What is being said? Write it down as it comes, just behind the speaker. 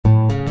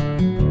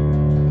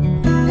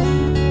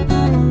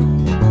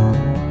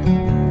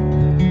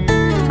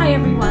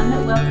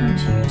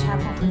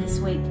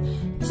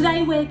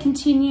Today we're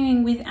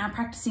continuing with our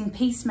practicing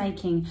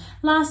peacemaking.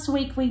 Last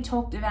week we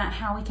talked about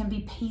how we can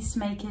be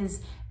peacemakers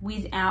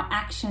with our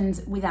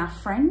actions with our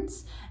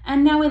friends,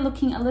 and now we're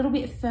looking a little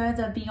bit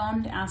further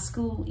beyond our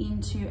school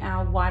into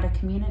our wider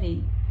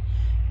community.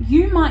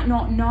 You might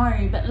not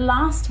know, but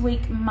last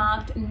week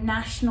marked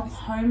National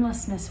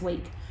Homelessness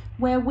Week,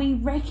 where we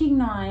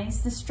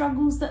recognise the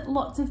struggles that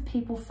lots of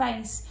people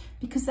face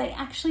because they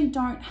actually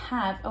don't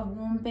have a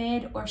warm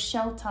bed or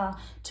shelter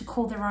to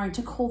call their own,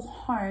 to call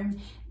home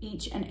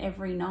each and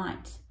every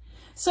night.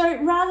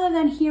 So rather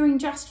than hearing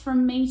just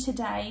from me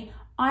today,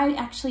 I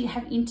actually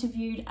have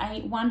interviewed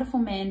a wonderful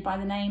man by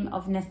the name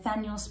of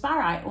Nathaniel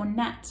Sparai, or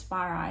Nat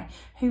Sparai,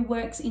 who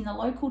works in the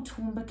local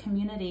Toowoomba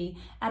community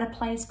at a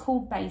place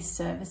called Base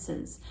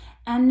Services.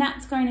 And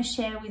Nat's going to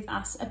share with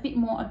us a bit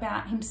more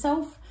about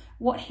himself,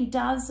 what he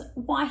does,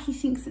 why he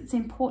thinks it's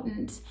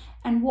important,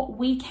 and what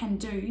we can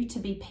do to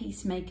be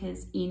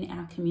peacemakers in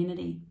our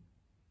community.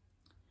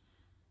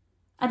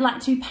 I'd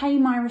like to pay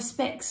my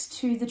respects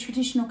to the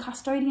traditional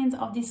custodians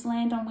of this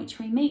land on which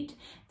we meet,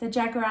 the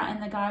Jagera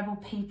and the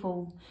Guyabal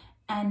people,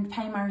 and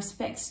pay my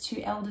respects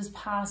to elders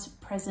past,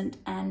 present,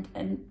 and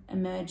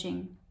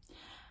emerging.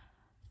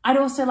 I'd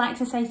also like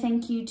to say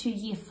thank you to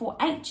Year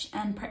 4H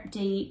and Prep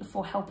D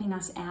for helping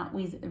us out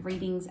with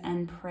readings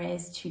and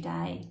prayers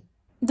today.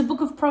 The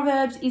book of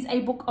Proverbs is a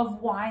book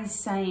of wise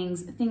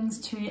sayings, things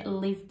to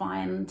live by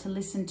and to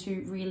listen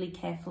to really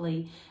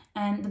carefully.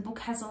 And the book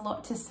has a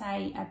lot to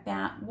say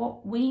about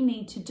what we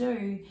need to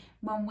do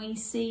when we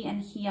see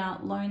and hear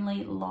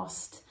lonely,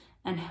 lost,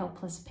 and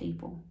helpless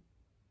people.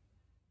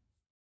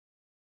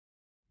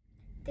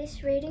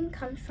 This reading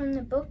comes from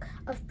the book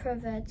of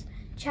Proverbs,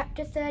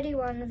 chapter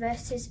 31,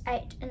 verses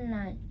 8 and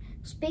 9.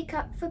 Speak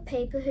up for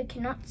people who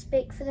cannot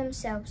speak for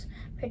themselves.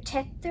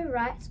 Protect the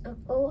rights of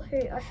all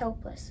who are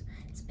helpless.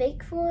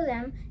 Speak for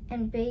them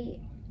and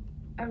be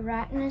a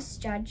righteous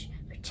judge.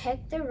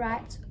 Protect the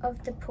rights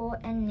of the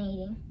poor and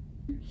needy.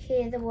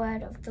 Hear the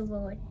word of the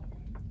Lord.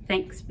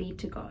 Thanks be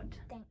to God.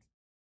 Thanks.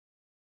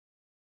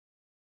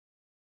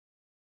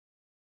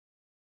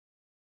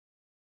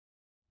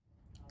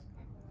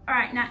 All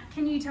right, Nat,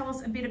 can you tell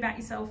us a bit about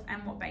yourself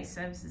and what Base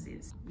Services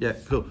is? Yeah,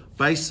 cool.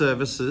 Base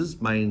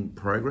Services' main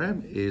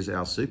program is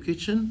our soup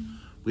kitchen,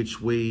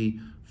 which we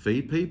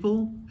feed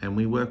people, and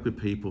we work with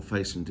people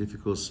facing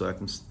difficult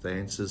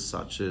circumstances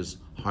such as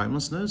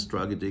homelessness,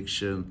 drug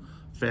addiction,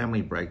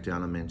 family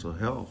breakdown and mental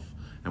health.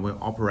 And we're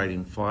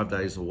operating 5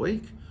 days a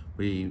week.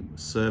 We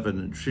serve a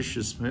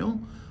nutritious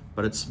meal,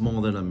 but it's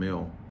more than a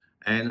meal.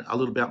 And a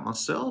little about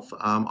myself,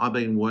 I've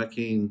been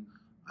working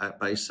at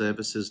Base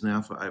Services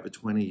now for over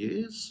 20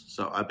 years.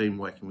 So I've been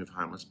working with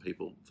homeless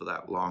people for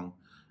that long.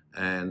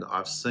 And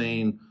I've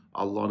seen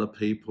a lot of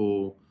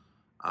people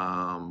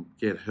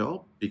get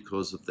help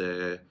because of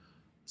their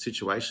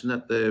situation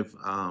that they've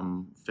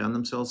found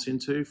themselves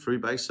into through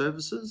Base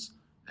Services.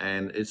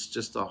 And it's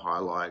just a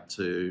highlight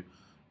to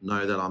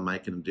know that I'm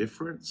making a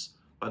difference.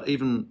 But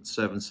even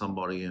serving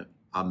somebody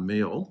a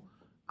meal,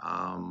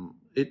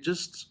 it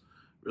just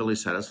really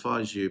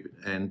satisfies you,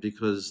 and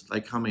because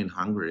they come in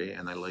hungry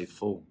and they leave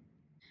full.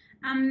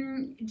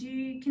 Can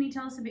you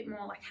tell us a bit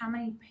more, like how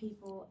many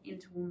people in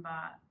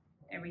Toowoomba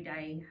every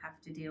day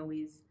have to deal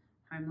with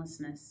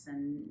homelessness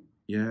and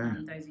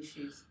those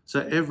issues?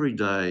 So every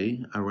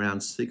day,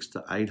 around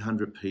 600 to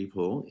 800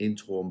 people in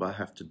Toowoomba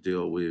have to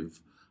deal with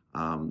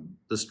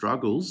the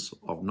struggles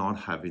of not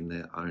having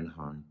their own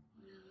home.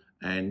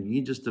 And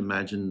you just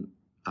imagine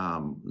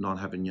not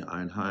having your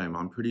own home.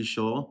 I'm pretty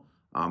sure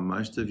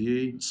most of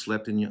you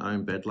slept in your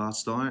own bed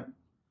last night,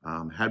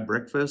 had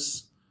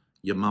breakfast,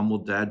 your mum or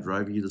dad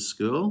drove you to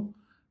school,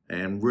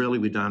 and really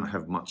we don't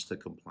have much to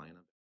complain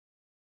about.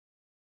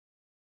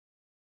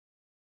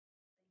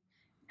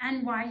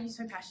 And why are you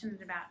so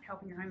passionate about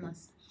helping the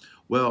homeless?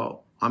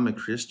 Well, I'm a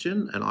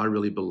Christian, and I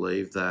really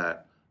believe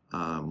that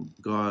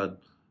God,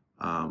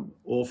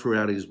 all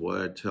throughout his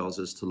word, tells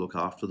us to look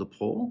after the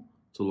poor,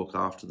 to look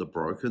after the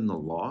broken, the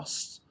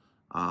lost,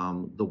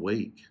 the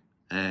weak.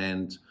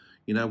 And,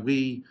 you know,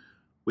 we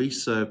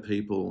serve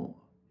people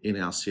in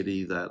our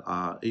city that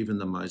are even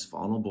the most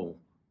vulnerable.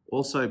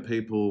 Also,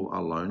 people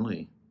are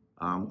lonely.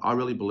 I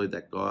really believe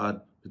that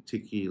God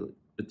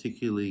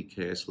particularly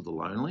cares for the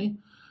lonely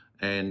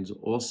and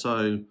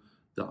also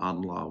the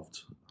unloved.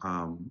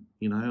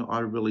 You know, I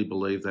really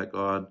believe that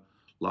God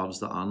loves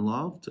the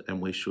unloved, and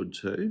we should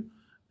too.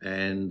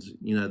 And,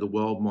 you know, the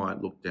world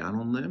might look down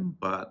on them,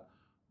 but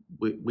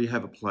we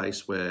have a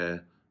place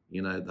where,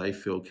 you know, they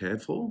feel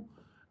cared for.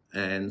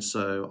 And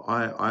so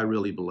I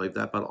really believe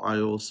that, but I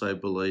also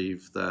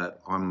believe that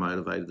I'm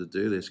motivated to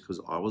do this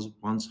because I was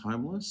once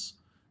homeless,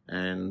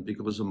 and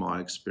because of my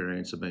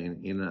experience of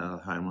being in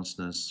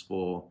homelessness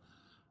for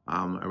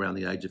around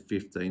the age of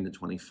 15 to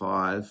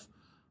 25,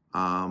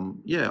 I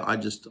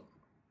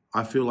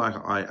feel like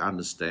I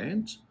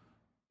understand.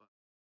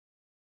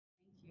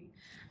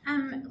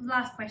 Thank you.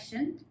 Last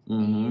question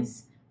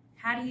is,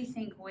 how do you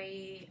think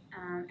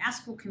our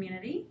school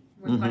community,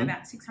 we've got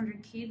about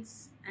 600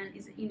 kids and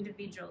is it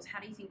individuals, how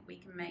do you think we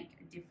can make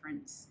a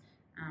difference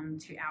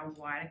to our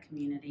wider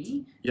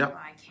community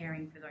by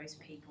caring for those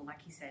people. Like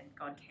you said,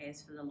 God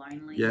cares for the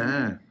lonely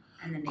and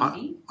the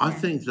needy. I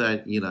think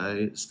that, you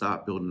know,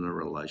 start building a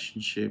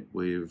relationship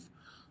with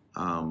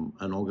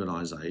an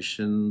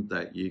organisation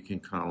that you can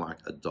kind of like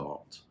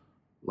adopt.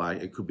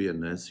 Like it could be a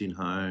nursing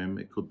home,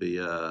 it could be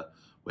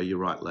where you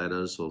write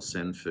letters or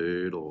send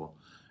food or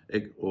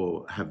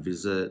have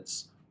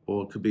visits,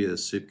 or it could be a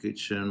soup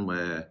kitchen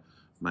where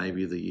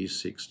maybe the Year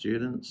 6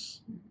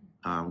 students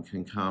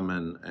can come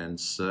and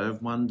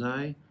serve one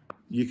day.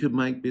 You could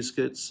make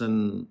biscuits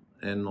and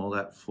all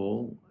that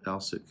for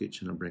our soup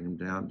kitchen and bring them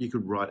down. You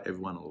could write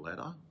everyone a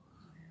letter.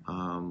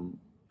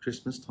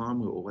 Christmas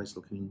time, we're always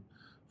looking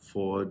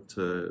forward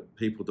to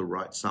people to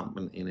write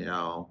something in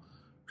our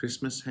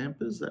Christmas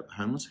hampers, that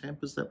homeless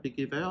hampers that we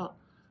give out.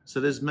 So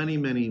there's many,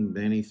 many,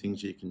 many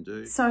things you can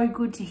do. So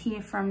good to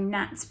hear from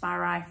Nat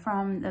Spirai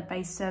from the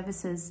base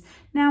services.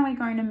 Now we're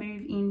going to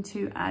move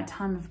into a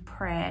time of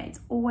prayer. It's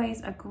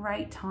always a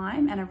great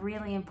time and a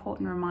really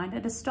important reminder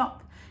to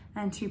stop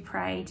and to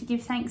pray, to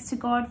give thanks to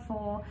God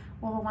for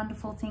all the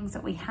wonderful things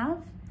that we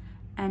have,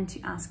 and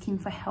to ask Him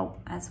for help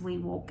as we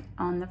walk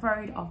on the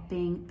road of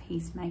being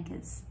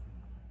peacemakers.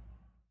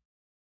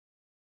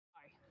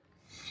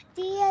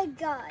 Dear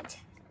God,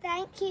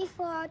 thank you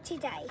for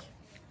today.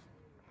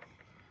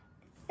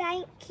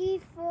 Thank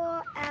you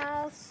for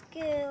our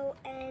school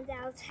and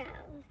our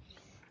town.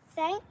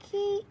 Thank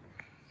you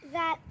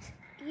that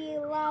you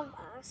love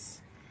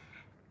us.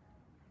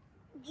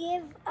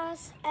 Give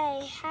us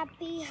a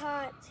happy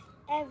heart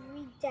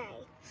every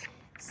day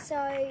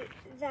so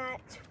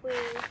that we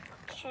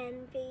can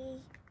be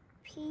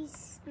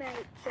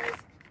peacemakers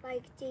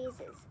like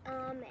Jesus.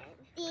 Amen.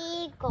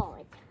 Dear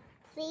God,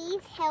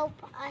 please help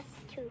us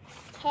to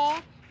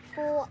care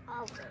for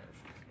others.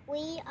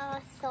 We are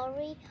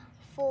sorry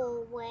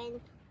for when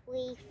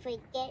we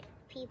forget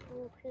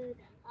people who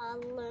are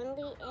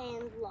lonely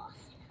and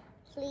lost.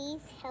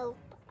 Please help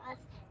us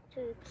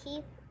to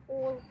keep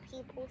all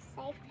people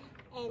safe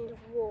and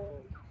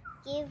warm.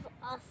 Give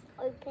us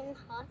open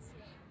hearts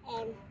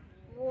and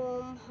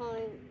warm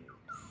homes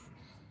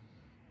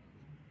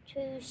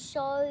to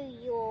show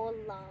your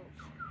love.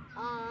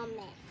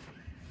 Amen.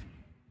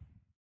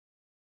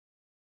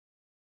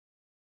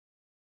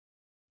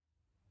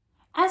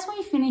 As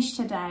we finish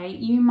today,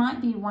 you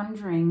might be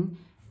wondering,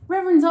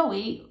 Reverend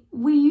Zoe,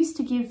 we used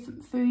to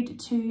give food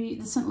to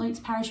the St. Luke's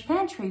Parish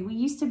Pantry. We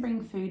used to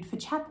bring food for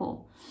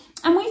chapel.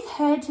 And we've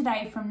heard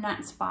today from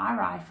Nat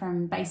Spirai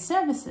from Base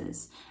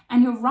Services.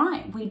 And you're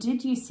right, we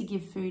did used to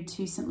give food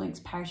to St. Luke's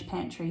Parish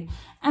Pantry.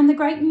 And the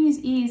great news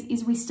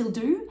is we still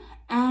do,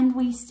 and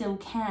we still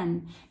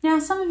can. Now,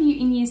 some of you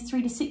in years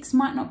 3 to 6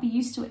 might not be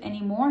used to it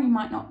anymore. You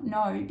might not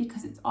know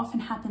because it often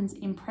happens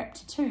in Prep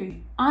to 2.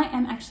 I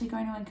am actually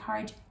going to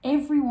encourage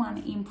everyone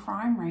in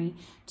primary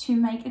to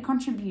make a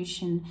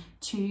contribution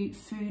to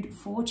food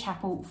for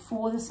chapel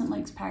for the St.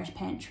 Luke's Parish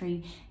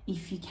Pantry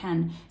if you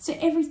can. So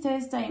every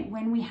Thursday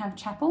when we have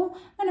chapel,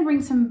 I'm going to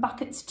bring some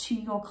buckets to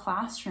your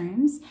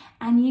classrooms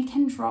and you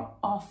can drop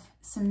off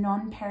some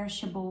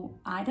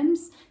non-perishable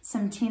items,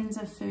 some tins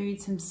of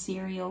food, some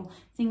cereal,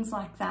 things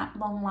like that,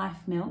 long life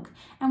milk,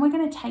 and we're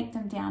going to take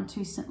them down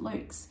to St.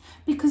 Luke's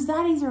because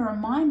that is a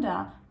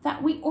reminder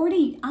that we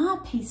already are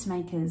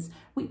peacemakers.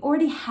 We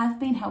already have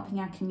been helping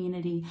our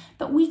community,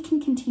 but we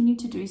can continue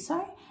to do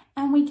so,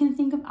 and we can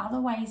think of other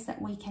ways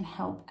that we can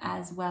help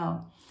as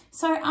well.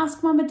 So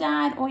ask mum or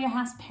dad or your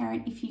house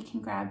parent if you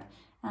can grab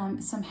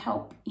some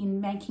help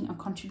in making a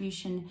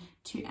contribution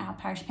to our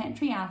parish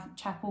pantry, our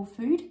chapel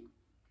food,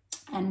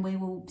 and we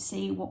will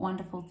see what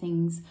wonderful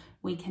things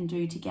we can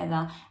do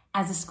together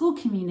as a school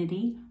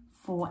community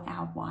for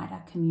our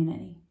wider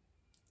community.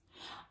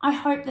 I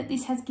hope that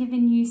this has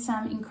given you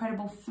some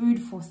incredible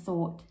food for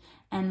thought.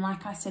 And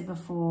like I said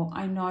before,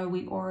 I know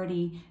we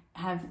already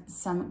have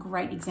some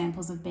great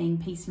examples of being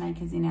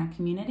peacemakers in our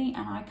community,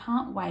 and I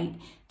can't wait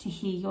to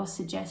hear your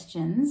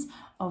suggestions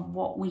of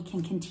what we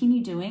can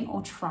continue doing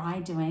or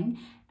try doing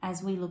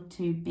as we look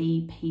to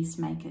be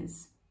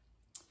peacemakers.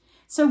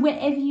 So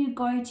wherever you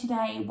go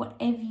today,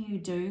 whatever you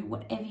do,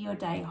 whatever your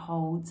day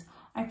holds,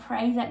 I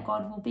pray that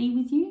God will be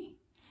with you,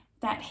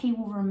 that He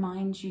will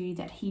remind you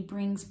that He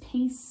brings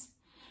peace,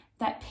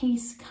 that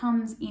peace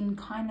comes in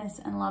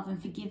kindness and love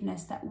and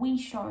forgiveness that we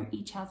show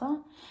each other,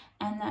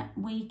 and that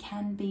we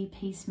can be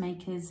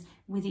peacemakers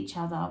with each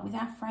other, with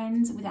our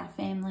friends, with our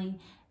family,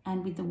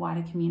 and with the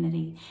wider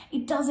community.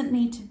 It doesn't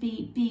need to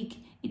be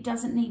big. It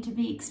doesn't need to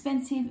be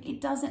expensive.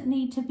 It doesn't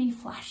need to be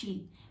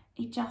flashy.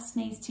 It just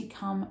needs to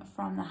come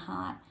from the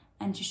heart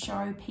and to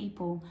show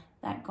people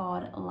that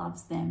God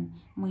loves them.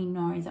 We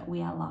know that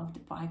we are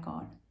loved by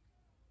God.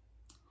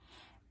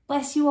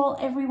 Bless you all,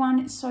 everyone.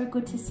 It's so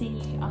good to see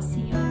you. I'll see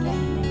you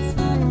again